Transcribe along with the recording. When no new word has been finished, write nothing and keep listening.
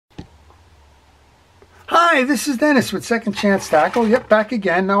Hi, this is Dennis with Second Chance Tackle. Yep, back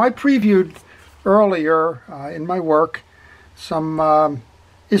again. Now, I previewed earlier in my work some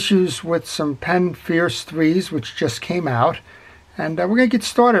issues with some Penn Fierce IIIs, which just came out. And we're going to get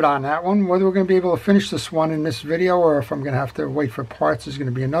started on that one. Whether we're going to be able to finish this one in this video or if I'm going to have to wait for parts is going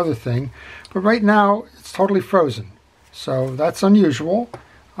to be another thing. But right now, it's totally frozen. So that's unusual.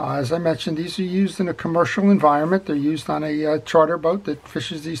 As I mentioned, these are used in a commercial environment. They're used on a charter boat that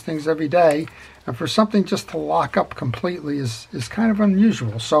fishes these things every day. And for something just to lock up completely is kind of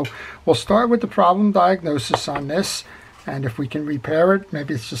unusual. So we'll start with the problem diagnosis on this. And if we can repair it,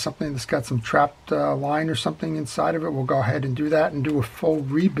 maybe it's just something that's got some trapped line or something inside of it, we'll go ahead and do that and do a full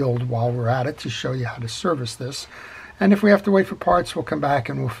rebuild while we're at it to show you how to service this. And if we have to wait for parts, we'll come back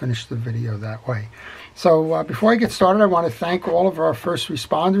and we'll finish the video that way. So before I get started, I want to thank all of our first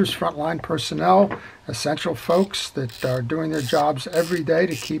responders, frontline personnel, essential folks that are doing their jobs every day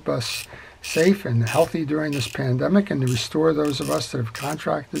to keep us safe and healthy during this pandemic and to restore those of us that have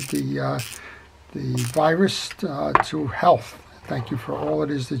contracted the virus to health. Thank you for all it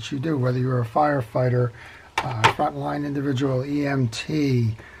is that you do, whether you're a firefighter, frontline individual,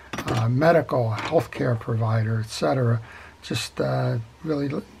 EMT, medical, healthcare provider, etc. Just really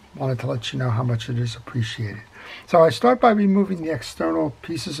wanted to let you know how much it is appreciated. So I start by removing the external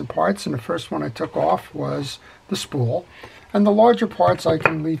pieces and parts, and the first one I took off was the spool. And the larger parts I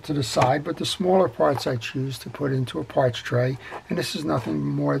can leave to the side, but the smaller parts I choose to put into a parts tray, and this is nothing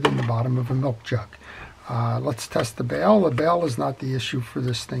more than the bottom of a milk jug. Let's test the bail. The bail is not the issue for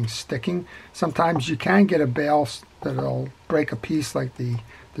this thing sticking. Sometimes you can get a bail that'll break a piece like the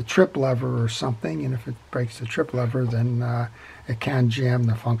trip lever or something, and if it breaks the trip lever, then it can jam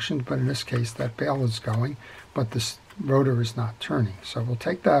the function. But in this case, that bail is going, but this rotor is not turning. So we'll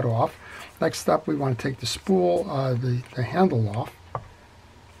take that off. Next up, we want to take the spool, the handle off,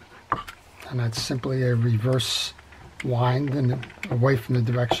 and that's simply a reverse wind and away from the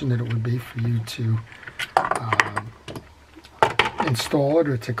direction that it would be for you to install it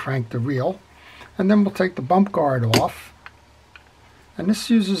or to crank the reel. And then we'll take the bump guard off, and this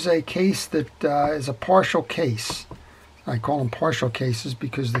uses a case that is a partial case. I call them partial cases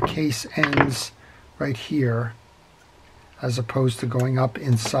because the case ends right here as opposed to going up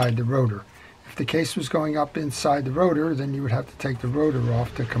inside the rotor. If the case was going up inside the rotor, then you would have to take the rotor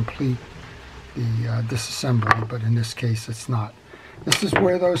off to complete the disassembly, but in this case it's not. This is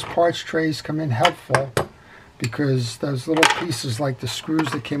where those parts trays come in helpful, because those little pieces like the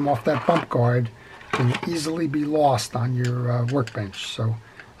screws that came off that bump guard can easily be lost on your workbench. So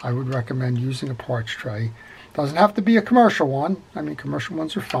I would recommend using a parts tray. Doesn't have to be a commercial one. I mean, commercial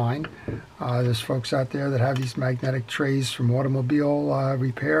ones are fine. There's folks out there that have these magnetic trays from automobile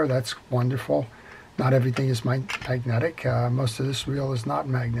repair. That's wonderful. Not everything is magnetic. Most of this reel is not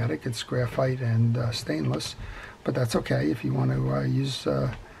magnetic. It's graphite and stainless. But that's okay if you want to use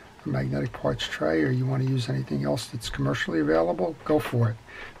a magnetic parts tray, or you want to use anything else that's commercially available, go for it.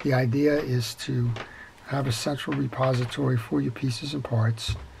 The idea is to have a central repository for your pieces and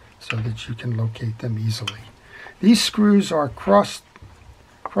parts so that you can locate them easily. These screws are cross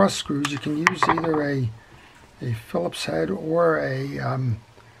screws. You can use either a Phillips head or a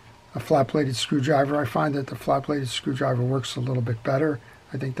flat-bladed screwdriver. I find that the flat-bladed screwdriver works a little bit better.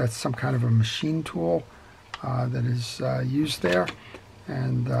 I think that's some kind of a machine tool that is used there,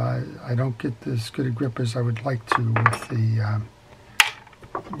 and I don't get as good a grip as I would like to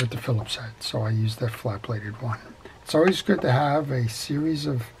with the Phillips head, so I use that flat-bladed one. It's always good to have a series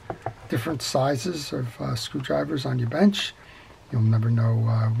of different sizes of screwdrivers on your bench. You'll never know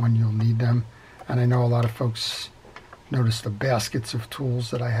when you'll need them. And I know a lot of folks notice the baskets of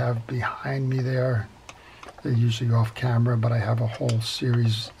tools that I have behind me there. They're usually off camera, but I have a whole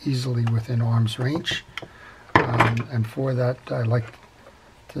series easily within arm's reach. And for that, I like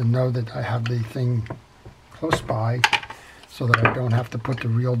to know that I have the thing close by so that I don't have to put the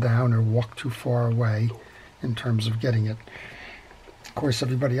reel down or walk too far away in terms of getting it. Of course,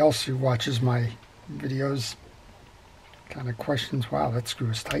 everybody else who watches my videos kind of questions, wow, that screw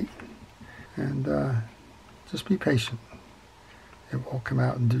is tight. And just be patient. It will come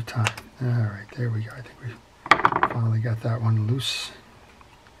out in due time. All right, there we go. I think we finally got that one loose.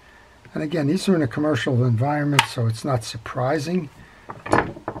 And again, these are in a commercial environment, so it's not surprising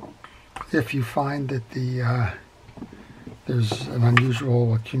if you find that there's an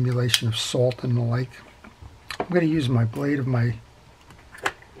unusual accumulation of salt and the like. I'm going to use my blade of my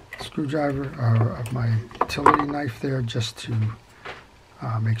screwdriver, or of my utility knife there, just to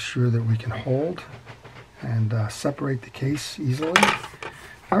make sure that we can hold and separate the case easily.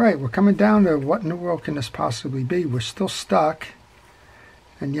 All right, we're coming down to what in the world can this possibly be. We're still stuck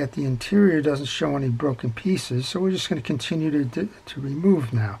and yet the interior doesn't show any broken pieces, so we're just going to continue to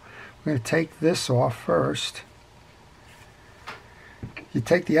remove now. We're going to take this off first. You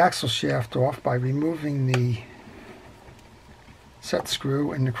take the axle shaft off by removing the set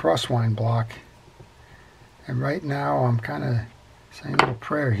screw and the crosswind block. And right now I'm kind of saying a little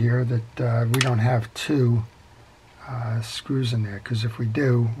prayer here that we don't have two screws in there, because if we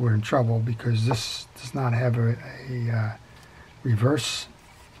do, we're in trouble, because this does not have a reverse,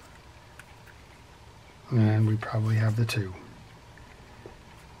 and we probably have the two.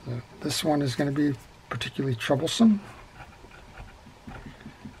 This one is going to be particularly troublesome,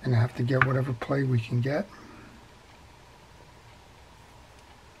 and I have to get whatever play we can get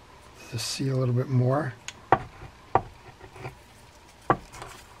to see a little bit more.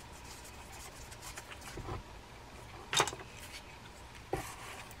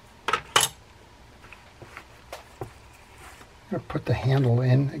 I'm going to put the handle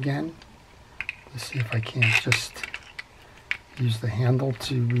in again to see if I can't just use the handle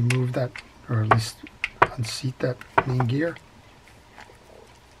to remove that, or at least unseat that main gear.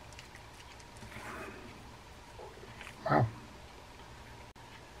 Wow.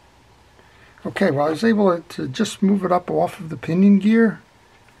 Okay, well, I was able to just move it up off of the pinion gear.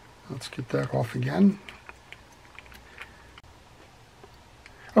 Let's get that off again.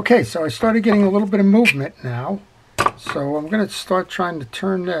 Okay, so I started getting a little bit of movement now. So I'm going to start trying to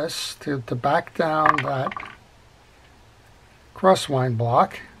turn this to back down that crosswind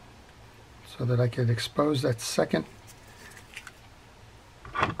block so that I could expose that second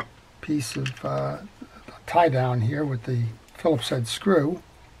piece of tie down here with the Phillips head screw.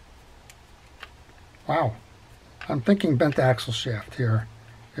 Wow, I'm thinking bent axle shaft here.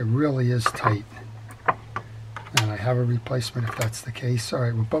 It really is tight. And I have a replacement if that's the case. All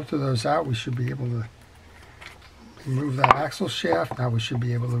right, with both of those out, we should be able to remove that axle shaft. Now we should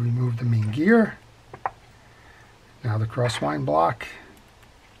be able to remove the main gear. Now the crosswind block.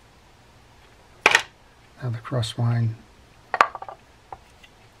 Now the crosswind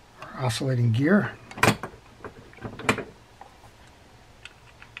or oscillating gear.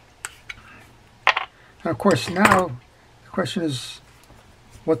 And of course, now the question is,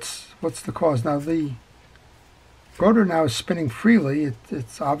 what's the cause? Now the rotor now is spinning freely.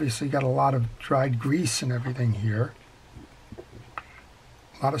 It's obviously got a lot of dried grease and everything here.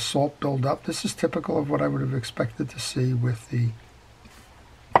 A lot of salt buildup. This is typical of what I would have expected to see with the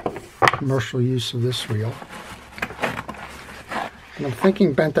commercial use of this wheel. And I'm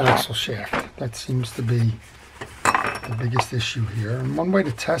thinking bent axle shaft. That seems to be the biggest issue here. And one way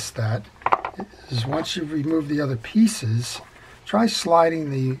to test that is once you've removed the other pieces, try sliding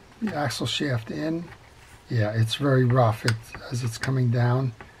the axle shaft in. Yeah, it's very rough as it's coming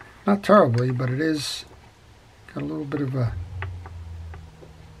down. Not terribly, but it is got a little bit of a...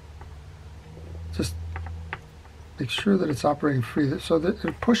 Just make sure that it's operating free. So that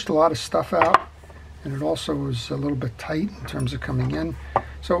it pushed a lot of stuff out, and it also was a little bit tight in terms of coming in.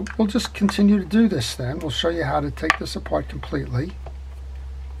 So we'll just continue to do this then. We'll show you how to take this apart completely.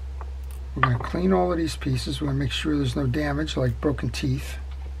 We're going to clean all of these pieces. We're going to make sure there's no damage like broken teeth.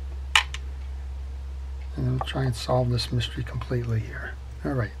 And then we'll try and solve this mystery completely here.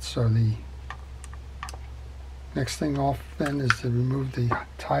 Alright, so the next thing off then is to remove the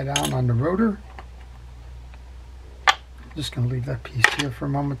tie down on the rotor. I'm just going to leave that piece here for a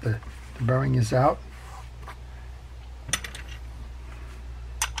moment. The bearing is out.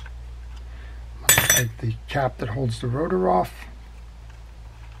 I'm going to take the cap that holds the rotor off.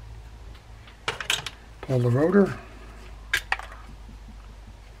 Pull the rotor.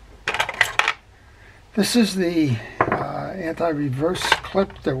 This is the anti-reverse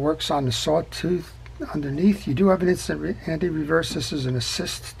clip that works on the sawtooth underneath. You do have an instant anti-reverse. This is an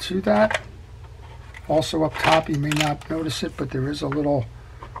assist to that. Also up top, you may not notice it, but there is a little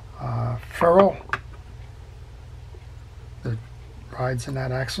ferrule that rides in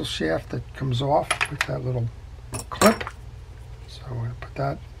that axle shaft that comes off with that little clip. So we're going to put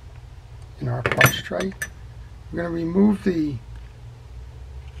that in our parts tray. We're going to remove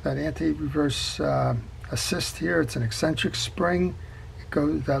that anti-reverse assist here. It's an eccentric spring.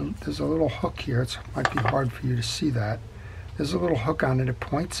 There's a little hook here. It might be hard for you to see that. There's a little hook on it. It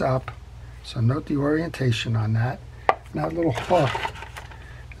points up. So note the orientation on that. And that little hook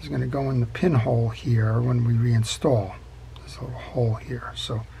is going to go in the pinhole here when we reinstall. There's a little hole here.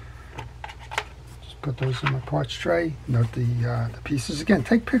 So just put those in my parts tray. Note the pieces. Again,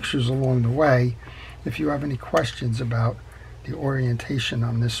 take pictures along the way if you have any questions about the orientation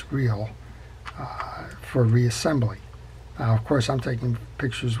on this reel for reassembly. Now, of course, I'm taking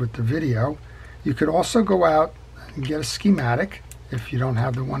pictures with the video. You could also go out and get a schematic if you don't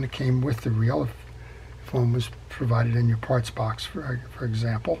have the one that came with the reel, if one was provided in your parts box, for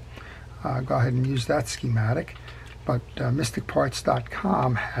example. Go ahead and use that schematic. But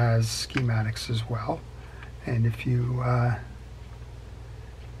mysticparts.com has schematics as well. And if you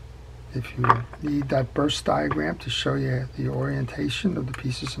need that burst diagram to show you the orientation of the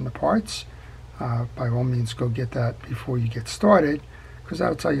pieces and the parts, by all means go get that before you get started, because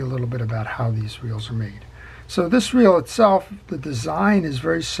that'll tell you a little bit about how these reels are made. So this reel itself, the design is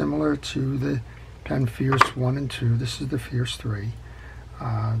very similar to the Penn Fierce 1 and 2. This is the Fierce 3,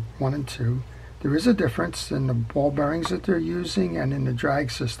 1 and 2. There is a difference in the ball bearings that they're using and in the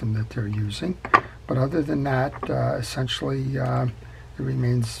drag system that they're using. But other than that, essentially, it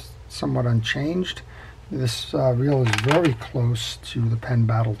remains somewhat unchanged. This reel is very close to the Penn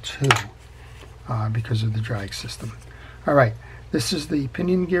Battle 2 because of the drag system. All right, this is the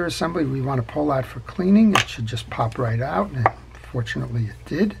pinion gear assembly. We want to pull that for cleaning. It should just pop right out, and fortunately it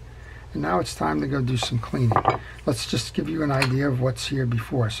did. And now it's time to go do some cleaning. Let's just give you an idea of what's here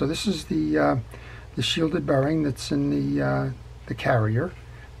before. So this is the shielded bearing that's in the carrier.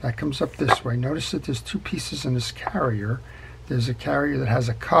 That comes up this way. Notice that there's two pieces in this carrier. There's a carrier that has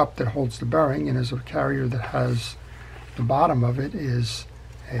a cup that holds the bearing, and there's a carrier that has the bottom of it is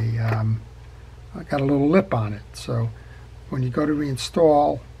got a little lip on it. So when you go to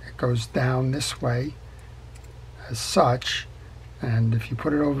reinstall, it goes down this way as such, and if you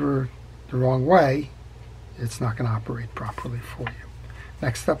put it over the wrong way, it's not going to operate properly for you.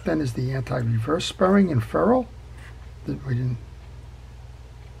 Next up then is the anti-reverse bearing and ferrule that we didn't,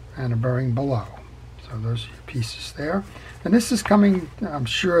 and a bearing below. So those are your pieces there. And this is coming, I'm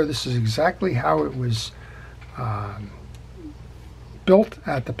sure this is exactly how it was built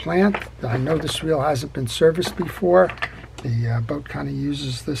at the plant. I know this reel hasn't been serviced before. The boat kind of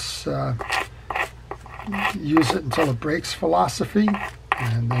uses this use it until it breaks philosophy,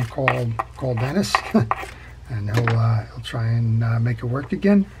 and then call Dennis and he'll try and make it work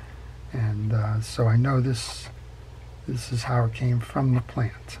again. And so I know this is how it came from the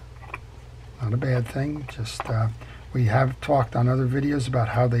plant. Not a bad thing, just we have talked on other videos about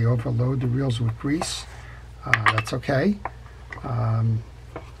how they overload the reels with grease. That's okay. In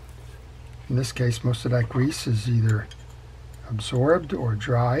this case, most of that grease is either absorbed or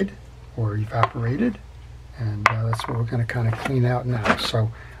dried or evaporated, and that's what we're going to kind of clean out now.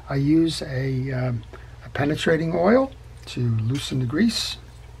 So I use a penetrating oil to loosen the grease.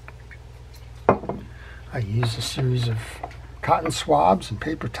 I use a series of cotton swabs and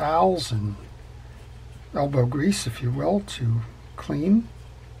paper towels and elbow grease, if you will, to clean.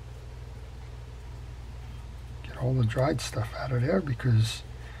 Get all the dried stuff out of there, because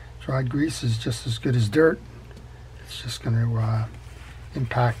dried grease is just as good as dirt. It's just going to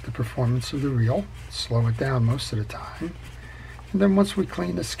impact the performance of the reel, slow it down most of the time. And then once we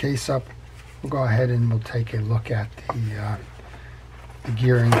clean this case up, we'll go ahead and we'll take a look at the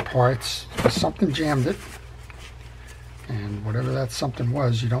gearing parts. Something jammed it, and whatever that something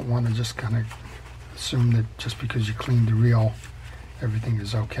was, you don't want to just kind of assume that just because you cleaned the reel, everything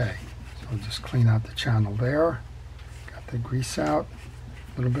is okay. So we'll just clean out the channel there. Got the grease out.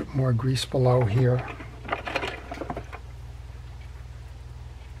 A little bit more grease below here.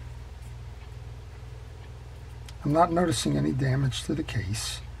 I'm not noticing any damage to the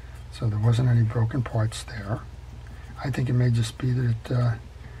case, so there wasn't any broken parts there. I think it may just be that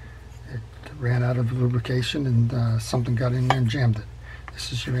it ran out of lubrication and something got in there and jammed it.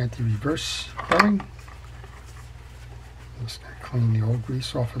 This is your anti-reverse bearing. I'm just going to clean the old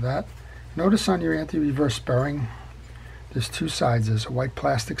grease off of that. Notice on your anti-reverse bearing, there's two sides. There's a white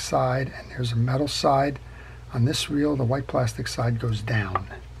plastic side and there's a metal side. On this reel, the white plastic side goes down.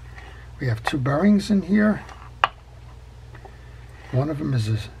 We have two bearings in here. One of them is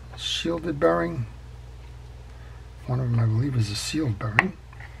a shielded bearing. One of them, I believe, is a sealed bearing.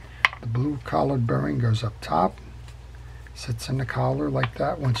 The blue collared bearing goes up top, sits in the collar like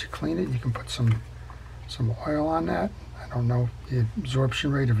that. Once you clean it, you can put some oil on that. I don't know the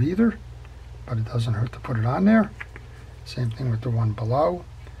absorption rate of either, but it doesn't hurt to put it on there. Same thing with the one below.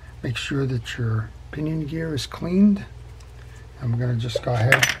 Make sure that your pinion gear is cleaned. And we're going to just go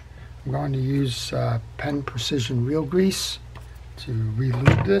ahead. I'm going to use Penn Precision Reel Grease to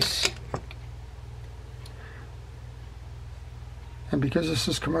re-lube this. And because this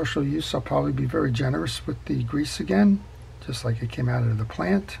is commercial use, I'll probably be very generous with the grease again, just like it came out of the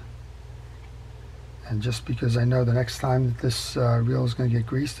plant. And just because I know the next time that this reel is going to get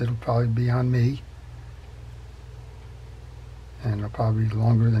greased, it'll probably be on me. And it'll probably be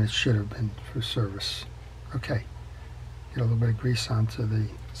longer than it should have been for service. Okay, get a little bit of grease onto the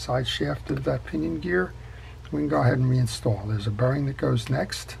side shaft of that pinion gear. we can go ahead and reinstall. There's a bearing that goes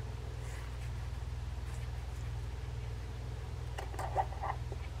next.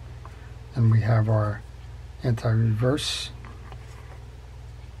 And we have our anti-reverse.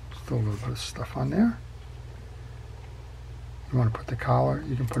 Still a little bit of stuff on there. You want to put the collar,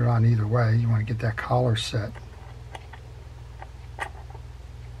 you can put it on either way. You want to get that collar set.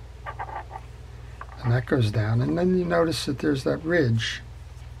 And that goes down. And then you notice that there's that ridge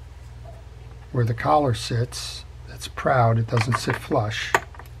where the collar sits. It's proud, it doesn't sit flush.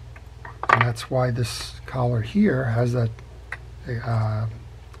 And that's why this collar here has that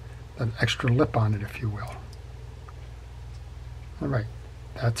extra lip on it, if you will. All right,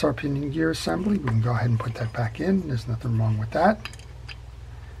 that's our pinion gear assembly. We can go ahead and put that back in. There's nothing wrong with that.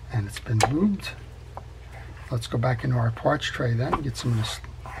 And it's been lubed. Let's go back into our parts tray then and get some of this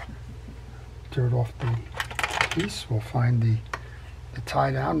dirt off the piece. We'll find the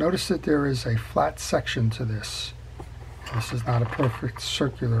tie down. Notice that there is a flat section to this. This is not a perfect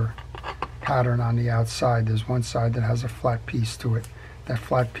circular pattern on the outside. There's one side that has a flat piece to it. That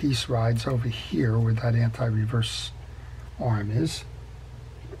flat piece rides over here where that anti-reverse arm is.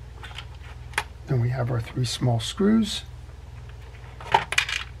 Then we have our 3 small screws. Right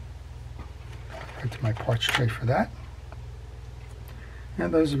to my parts tray for that.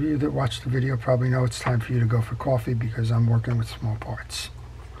 And those of you that watch the video probably know it's time for you to go for coffee because I'm working with small parts.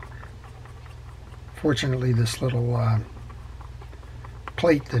 Fortunately, this little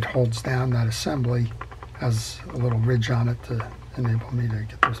plate that holds down that assembly has a little ridge on it to enable me to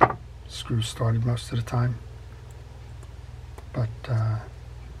get those screws started most of the time. But I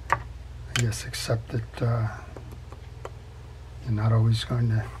guess accept that you're not always going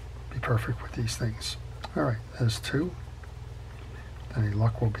to be perfect with these things. All right, there's 2. Any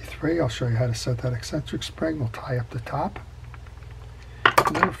luck will be 3. I'll show you how to set that eccentric spring. We'll tie up the top.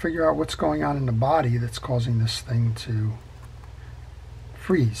 And then we'll figure out what's going on in the body that's causing this thing to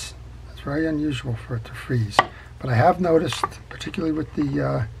freeze. It's very unusual for it to freeze. But I have noticed, particularly with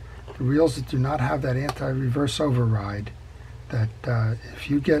the reels that do not have that anti-reverse override, that if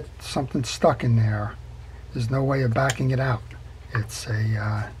you get something stuck in there, there's no way of backing it out. It's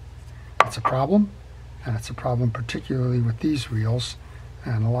a problem, and it's a problem particularly with these reels.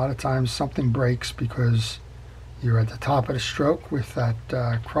 And a lot of times something breaks because you're at the top of the stroke with that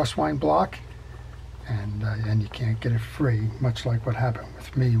crosswind block, and you can't get it free, much like what happened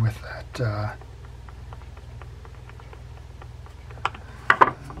with me with that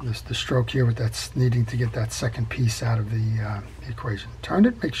the stroke here with that's needing to get that second piece out of the equation. Turn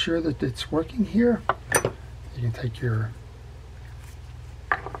it, make sure that it's working here. You can take your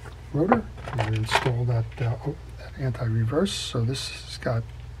rotor and install that anti-reverse. So this has got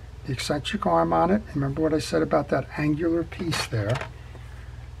the eccentric arm on it. Remember what I said about that angular piece there?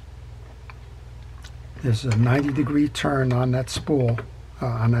 There's a 90-degree turn on that spool,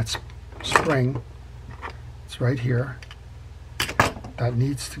 on that spring. It's right here. That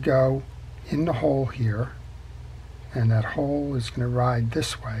needs to go in the hole here, and that hole is going to ride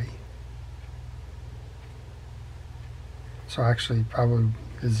this way. So actually probably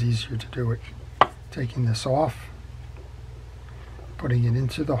is easier to do it taking this off, putting it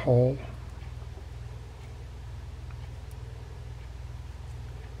into the hole,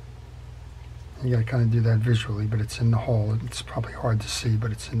 you got to kind of do that visually, but it's in the hole. It's probably hard to see,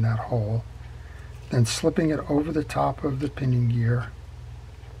 but it's in that hole. Then slipping it over the top of the pinion gear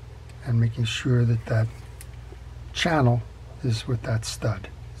and making sure that that channel is with that stud.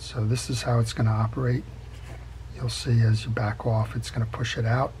 So this is how it's going to operate. You'll see as you back off, it's going to push it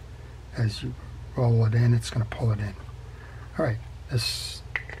out. As you roll it in, it's going to pull it in. All right, this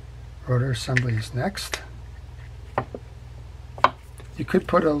rotor assembly is next. You could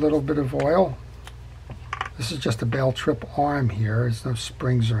put a little bit of oil. This is just a bale trip arm here. There's no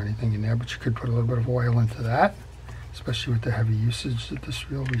springs or anything in there, but you could put a little bit of oil into that, especially with the heavy usage that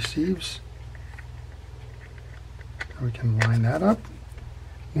this reel receives. And we can line that up.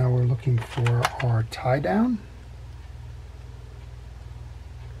 Now we're looking for our tie down.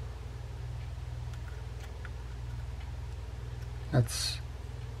 That's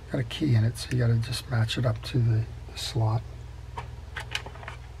got a key in it, so you got to just match it up to the slot.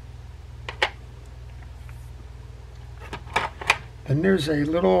 Then there's a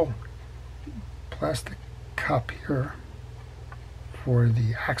little plastic cup here for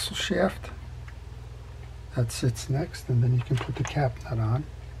the axle shaft. That sits next, and then you can put the cap nut on.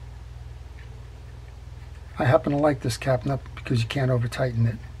 I happen to like this cap nut because you can't over tighten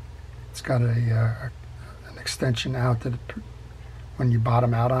it. It's got an extension out that when you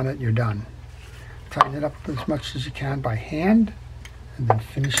bottom out on it, you're done. Tighten it up as much as you can by hand, and then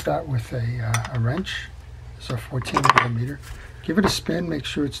finish that with a wrench. This is our 14mm. Give it a spin, make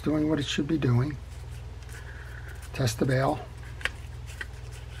sure it's doing what it should be doing. Test the bail.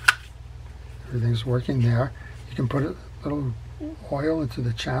 Everything's working there. You can put a little oil into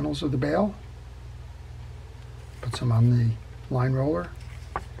the channels of the bail. Put some on the line roller.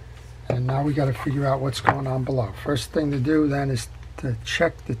 And now we got to figure out what's going on below. First thing to do then is to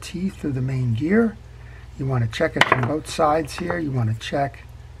check the teeth of the main gear. You want to check it from both sides here. You want to check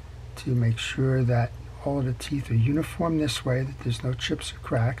to make sure that all of the teeth are uniform this way, that there's no chips or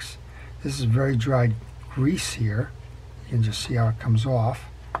cracks. This is very dry grease here. You can just see how it comes off.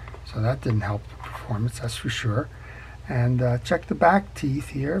 So that didn't help the performance, that's for sure. And check the back teeth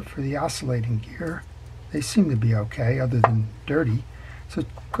here for the oscillating gear. They seem to be okay, other than dirty. So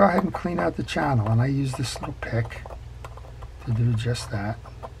go ahead and clean out the channel. And I use this little pick to do just that.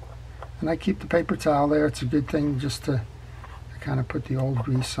 And I keep the paper towel there. It's a good thing just to kind of put the old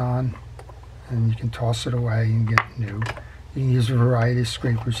grease on. And you can toss it away and get new. You can use a variety of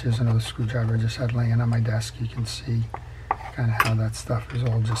scrapers. Here's another screwdriver I just had laying on my desk. You can see kind of how that stuff is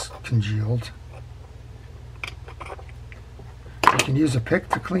all just congealed. You can use a pick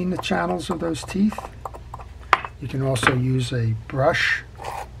to clean the channels of those teeth. You can also use a brush.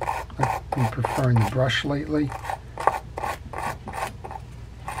 I've been preferring the brush lately.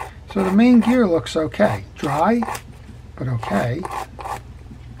 So the main gear looks okay. Dry, but okay.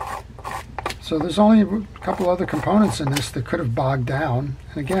 So there's only a couple other components in this that could have bogged down.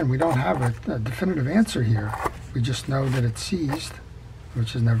 And again, we don't have a definitive answer here. We just know that it's seized,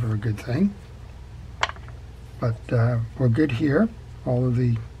 which is never a good thing. But we're good here. All of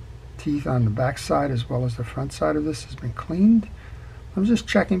the teeth on the back side as well as the front side of this has been cleaned. I'm just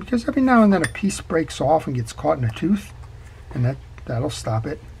checking because every now and then a piece breaks off and gets caught in a tooth, and that'll stop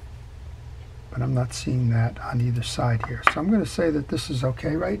it. But I'm not seeing that on either side here. So I'm going to say that this is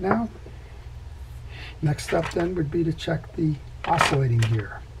okay right now. Next step then would be to check the oscillating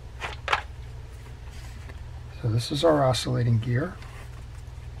gear. So this is our oscillating gear.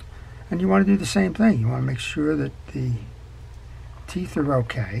 And you want to do the same thing. You want to make sure that the teeth are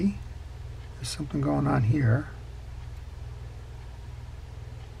okay. There's something going on here.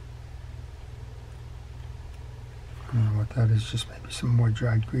 I don't know what that is, just maybe some more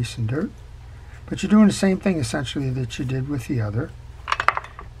dried grease and dirt. But you're doing the same thing essentially that you did with the other.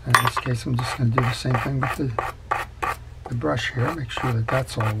 In this case, I'm just going to do the same thing with the brush here. Make sure that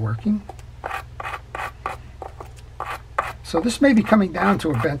that's all working. So this may be coming down to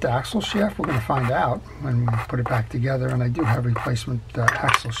a bent axle shaft. We're going to find out when we put it back together. And I do have replacement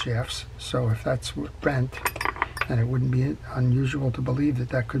axle shafts. So if that's bent, then it wouldn't be unusual to believe that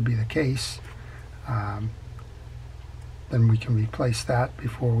that could be the case. Then we can replace that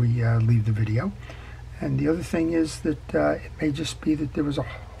before we leave the video. And the other thing is that it may just be that there was a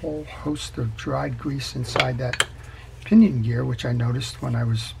whole host of dried grease inside that pinion gear, which I noticed when I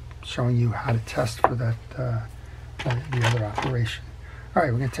was showing you how to test for that the other operation. All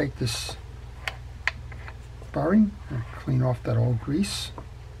right, we're going to take this bearing and clean off that old grease.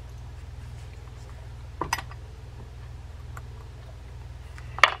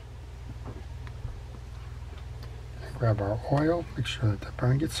 And grab our oil, make sure that the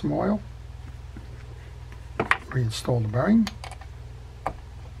bearing gets some oil. Reinstall the bearing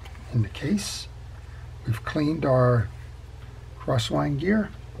in the case. We've cleaned our crosswind gear.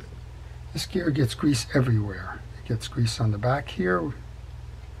 This gear gets grease everywhere. It gets grease on the back here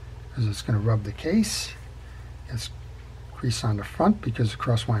because it's going to rub the case. It gets grease on the front because the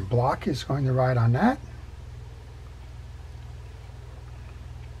crosswind block is going to ride on that.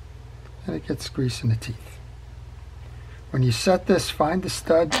 And it gets grease in the teeth. When you set this, find the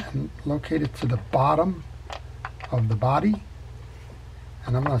stud and locate it to the bottom of the body.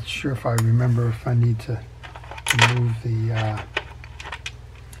 And I'm not sure if I remember if I need to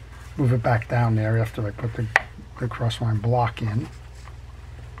move it back down there after I put the crosswind block in.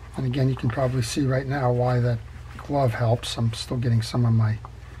 And again, you can probably see right now why that glove helps. I'm still getting some on my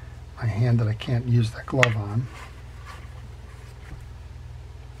hand that I can't use that glove on.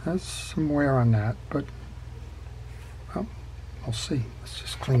 There's some wear on that, but well, we'll see. Let's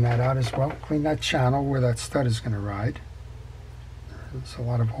just clean that out as well. Clean that channel where that stud is going to ride. There's a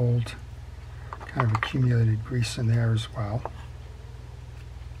lot of old kind of accumulated grease in there as well.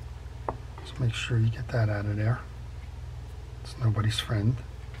 So make sure you get that out of there. It's nobody's friend.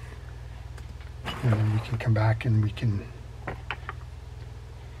 And then we can come back and we can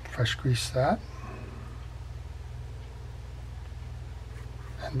fresh grease that.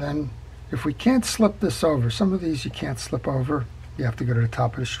 And then if we can't slip this over, some of these you can't slip over. You have to go to the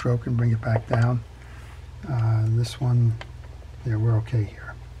top of the stroke and bring it back down. This one, yeah, we're okay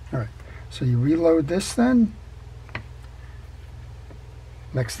here. All right, So you reload this then.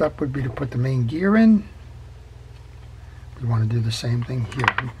 Next up would be to put the main gear in. You want to do the same thing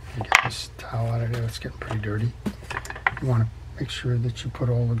here. You get this towel out of there, it's getting pretty dirty. You want to make sure that you put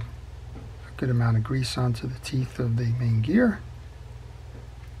a good amount of grease onto the teeth of the main gear.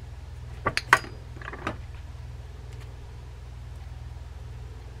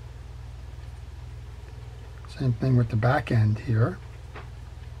 Same thing with the back end here.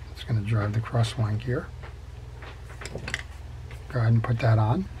 It's going to drive the crosswind gear. Go ahead and put that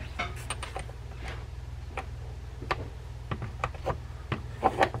on.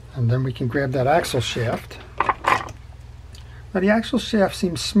 And then we can grab that axle shaft. Now the axle shaft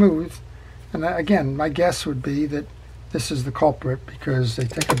seems smooth, and again, my guess would be that this is the culprit because they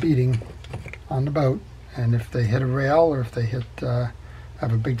take a beating on the boat, and if they hit a rail or if they have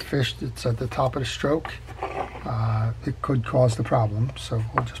a big fish that's at the top of the stroke, it could cause the problem. So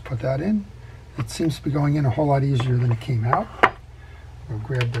we'll just put that in. It seems to be going in a whole lot easier than it came out. We'll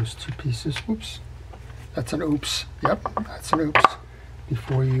grab those two pieces. Whoops. That's an oops. Yep, that's an oops.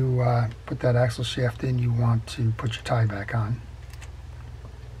 Before you put that axle shaft in, you want to put your tie back on.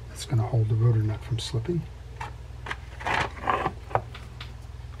 That's going to hold the rotor nut from slipping.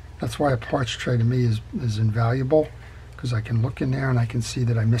 That's why a parts tray to me is invaluable, because I can look in there and I can see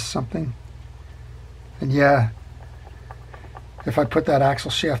that I missed something. And yeah, if I put that axle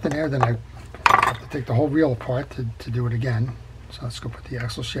shaft in there, then I have to take the whole reel apart to do it again. So let's go put the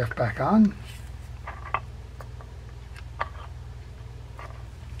axle shaft back on.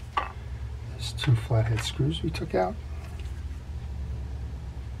 There's two flathead screws we took out.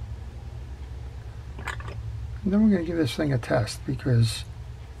 And then we're going to give this thing a test, because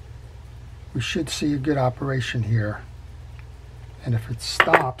we should see a good operation here. And if it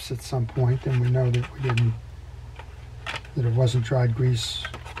stops at some point, then we know that that it wasn't dried grease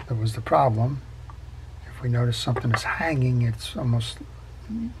that was the problem. If we notice something is hanging, it's almost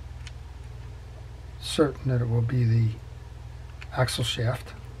certain that it will be the axle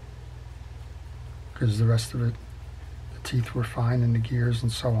shaft, because the rest of it, the teeth were fine and the gears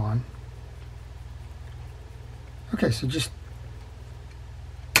and so on. Okay, so just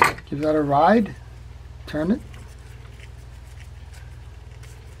give that a ride, turn it.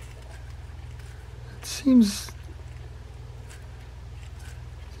 It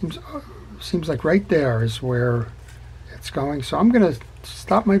seems like right there is where it's going. So I'm going to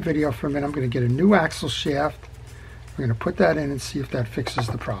stop my video for a minute. I'm going to get a new axle shaft. We're going to put that in and see if that fixes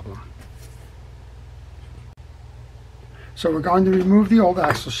the problem. So we're going to remove the old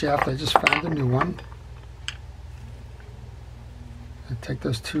axle shaft. I just found a new one. And take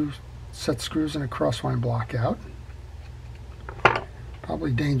those two set screws and a crosswind block out.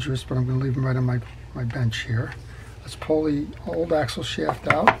 Probably dangerous, but I'm going to leave them right on my bench here. Let's pull the old axle shaft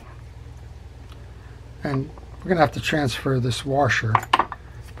out. And we're going to have to transfer this washer,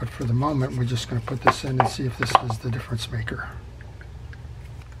 but for the moment we're just going to put this in and see if this is the difference maker.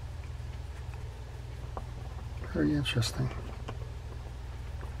 Very interesting.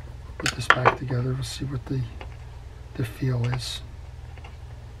 Put this back together, we'll see what the feel is.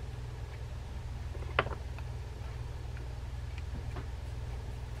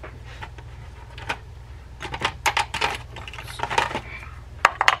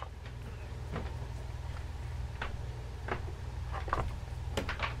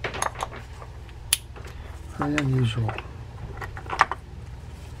 Very unusual.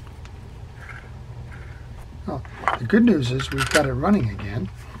 Well, the good news is we've got it running again.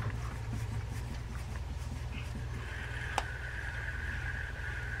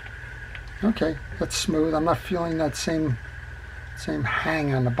 Okay, that's smooth. I'm not feeling that same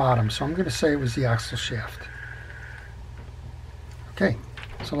hang on the bottom, so I'm going to say it was the axle shaft. Okay,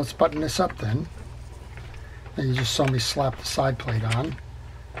 so let's button this up then. Now you just saw me slap the side plate on.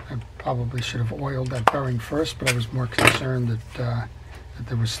 I probably should have oiled that bearing first, but I was more concerned that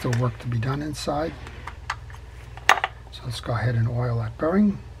there was still work to be done inside. So let's go ahead and oil that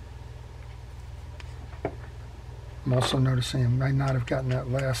bearing. I'm also noticing I might not have gotten that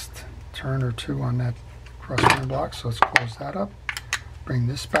last turn or two on that crosswind block, so let's close that up. Bring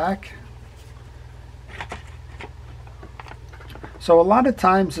this back. So a lot of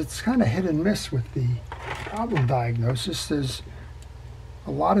times it's kind of hit and miss with the problem diagnosis. There's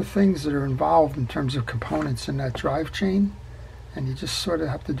a lot of things that are involved in terms of components in that drive chain, and you just sort of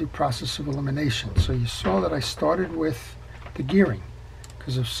have to do process of elimination. So you saw that I started with the gearing,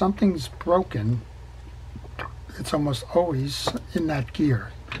 because if something's broken, it's almost always in that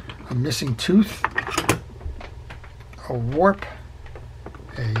gear. A missing tooth, a warp,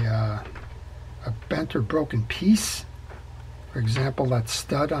 a bent or broken piece, For example, that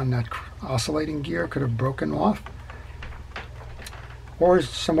stud on that oscillating gear could have broken off. Or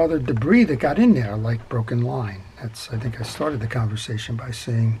some other debris that got in there, like broken line. I think I started the conversation by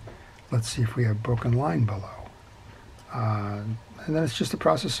saying, let's see if we have broken line below. And then it's just a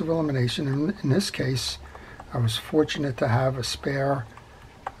process of elimination. In this case, I was fortunate to have a spare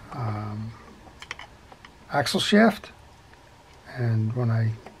axle shaft. And when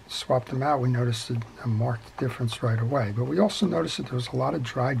I swapped them out, we noticed a marked difference right away. But we also noticed that there was a lot of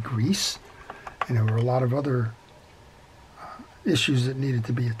dried grease, and there were a lot of other issues that needed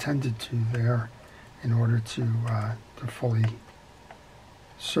to be attended to there in order to fully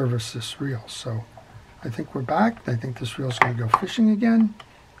service this reel. So I think we're back. I think this reel's going to go fishing again.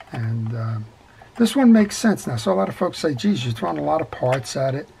 And this one makes sense now. So a lot of folks say, geez, you're throwing a lot of parts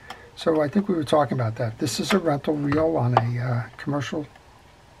at it. So I think we were talking about that. This is a rental reel on a commercial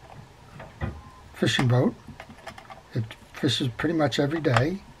fishing boat. It fishes pretty much every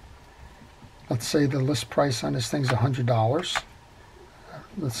day. Let's say the list price on this thing's $100.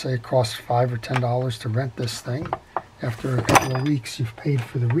 Let's say it costs $5 or $10 to rent this thing. After a couple of weeks, you've paid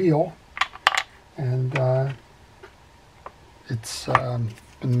for the reel, and it's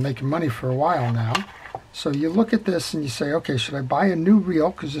been making money for a while now. So you look at this and you say, okay, should I buy a new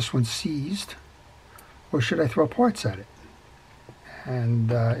reel because this one's seized, or should I throw parts at it?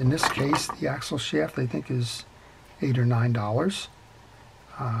 And in this case, the axle shaft I think is $8 or $9.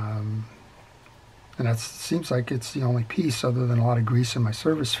 And that seems like it's the only piece other than a lot of grease and my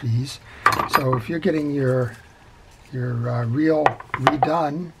service fees. So if you're getting your reel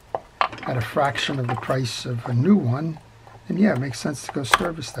redone at a fraction of the price of a new one, then yeah, it makes sense to go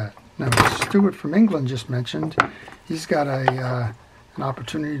service that. Now, Stuart from England just mentioned he's got an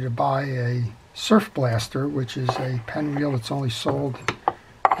opportunity to buy a Surf Blaster, which is a Penn reel that's only sold,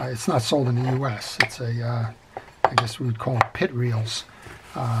 it's not sold in the US. It's a, I guess we would call it pit reels.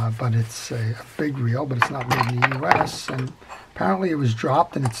 But it's a big reel, but it's not made in the U.S. And apparently it was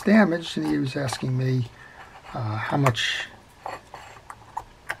dropped and it's damaged, and he was asking me how much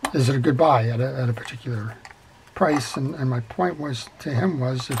is it a good buy at a particular price. And my point was to him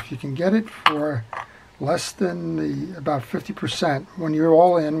was, if you can get it for less than about 50%, when you're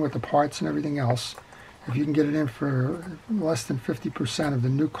all in with the parts and everything else, if you can get it in for less than 50% of the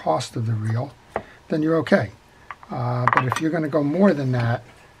new cost of the reel, then you're okay. But if you're going to go more than that,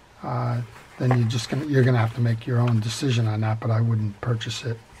 then you're going to have to make your own decision on that. But I wouldn't purchase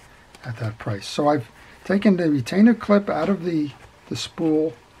it at that price. So I've taken the retainer clip out of the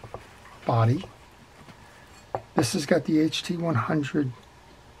spool body. This has got the HT100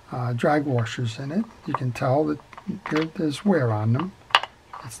 drag washers in it. You can tell that there's wear on them.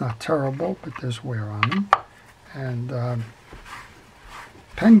 It's not terrible, but there's wear on them. And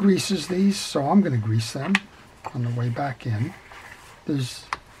Penn greases these, so I'm going to grease them on the way back in. There's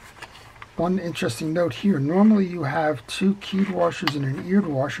one interesting note here. Normally you have two keyed washers and an eared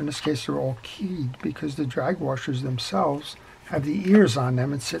washer. In this case they're all keyed because the drag washers themselves have the ears on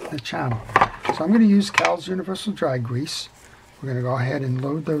them and sit in the channel. So I'm going to use Cal's Universal Drag Grease. We're going to go ahead and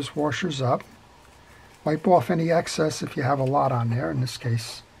load those washers up. Wipe off any excess if you have a lot on there. In this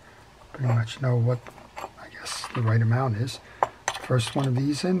case, pretty much know what, I guess, the right amount is. First one of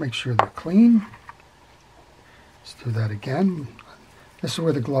these in, make sure they're clean. Let's do that again. This is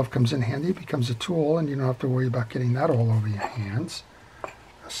where the glove comes in handy. It becomes a tool, and you don't have to worry about getting that all over your hands.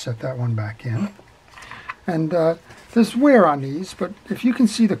 I'll set that one back in. And there's wear on these, but if you can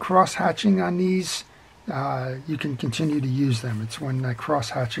see the cross-hatching on these, you can continue to use them. It's when that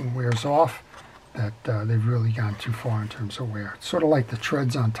cross-hatching wears off that they've really gone too far in terms of wear. It's sort of like the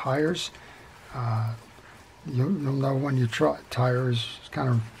treads on tires. You'll know when your tire is kind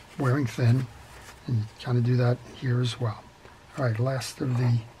of wearing thin, and you kind of do that here as well. All right, last of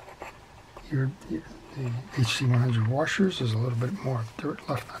the HT100 washers. There's a little bit more dirt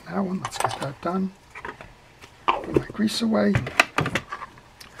left on that one. Let's get that done. Put my grease away.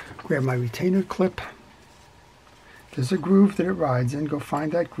 Grab my retainer clip. There's a groove that it rides in. Go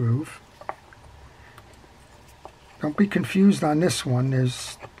find that groove. Don't be confused on this one.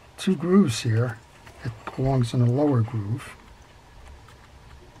 There's two grooves here. It belongs in a lower groove.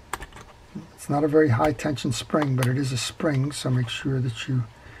 It's not a very high tension spring, but it is a spring, so make sure that you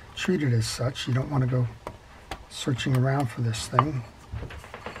treat it as such. You don't want to go searching around for this thing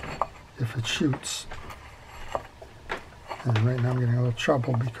if it shoots. And right now I'm getting a little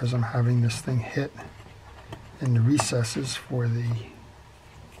trouble because I'm having this thing hit in the recesses for the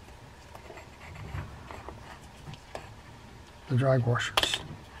drag washers.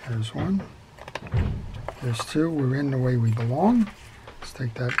 There's one. There's two. We're in the way we belong. Let's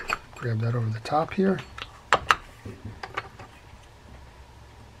take that, grab that over the top here.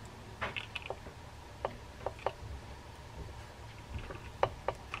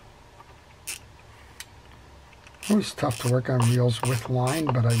 always tough to work on reels with line,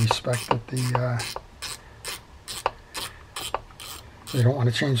 but I respect that they don't want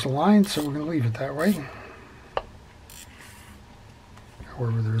to change the line, so we're going to leave it that way.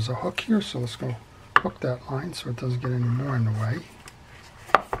 However, there's a hook here, so let's go hook that line so it doesn't get any more in the way.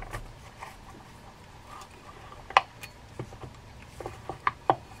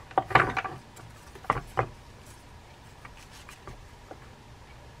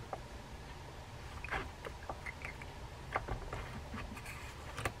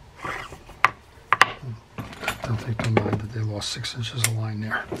 Don't think they'll mind that they lost 6 inches of line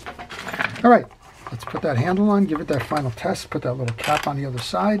there. All right, let's put that handle on, give it that final test, put that little cap on the other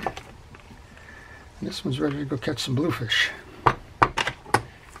side. And this one's ready to go catch some bluefish.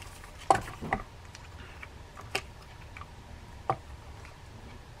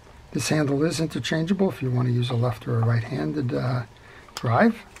 This handle is interchangeable if you want to use a left or a right-handed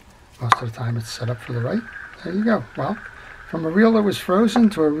drive. Most of the time it's set up for the right. There you go. Well, from a reel that was frozen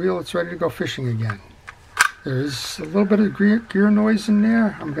to a reel that's ready to go fishing again. There's a little bit of gear noise in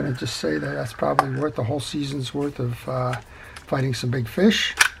there. I'm going to just say that that's probably worth the whole season's worth of fighting some big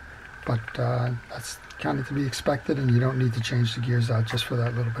fish. But that's kind of to be expected, and you don't need to change the gears out just for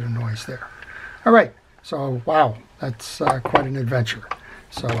that little bit of noise there. All right, so wow, that's quite an adventure.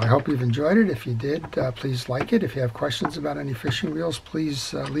 So I hope you've enjoyed it. If you did, please like it. If you have questions about any fishing reels,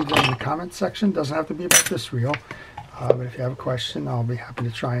 please leave them in the comment section. Doesn't have to be about this reel. But if you have a question, I'll be happy to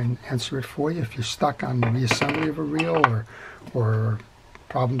try and answer it for you. If you're stuck on the reassembly of a reel or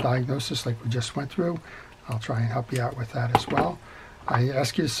problem diagnosis like we just went through, I'll try and help you out with that as well. I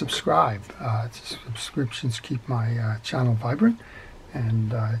ask you to subscribe. Subscriptions keep my channel vibrant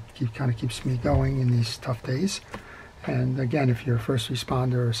and kind of keeps me going in these tough days. And again, if you're a first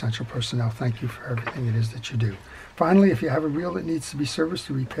responder or essential personnel, thank you for everything it is that you do. Finally, if you have a reel that needs to be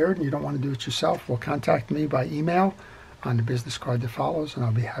serviced or repaired and you don't want to do it yourself, well, contact me by email on the business card that follows, and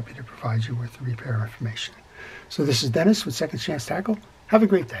I'll be happy to provide you with the repair information. So this is Dennis with Second Chance Tackle. Have a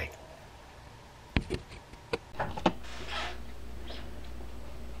great day.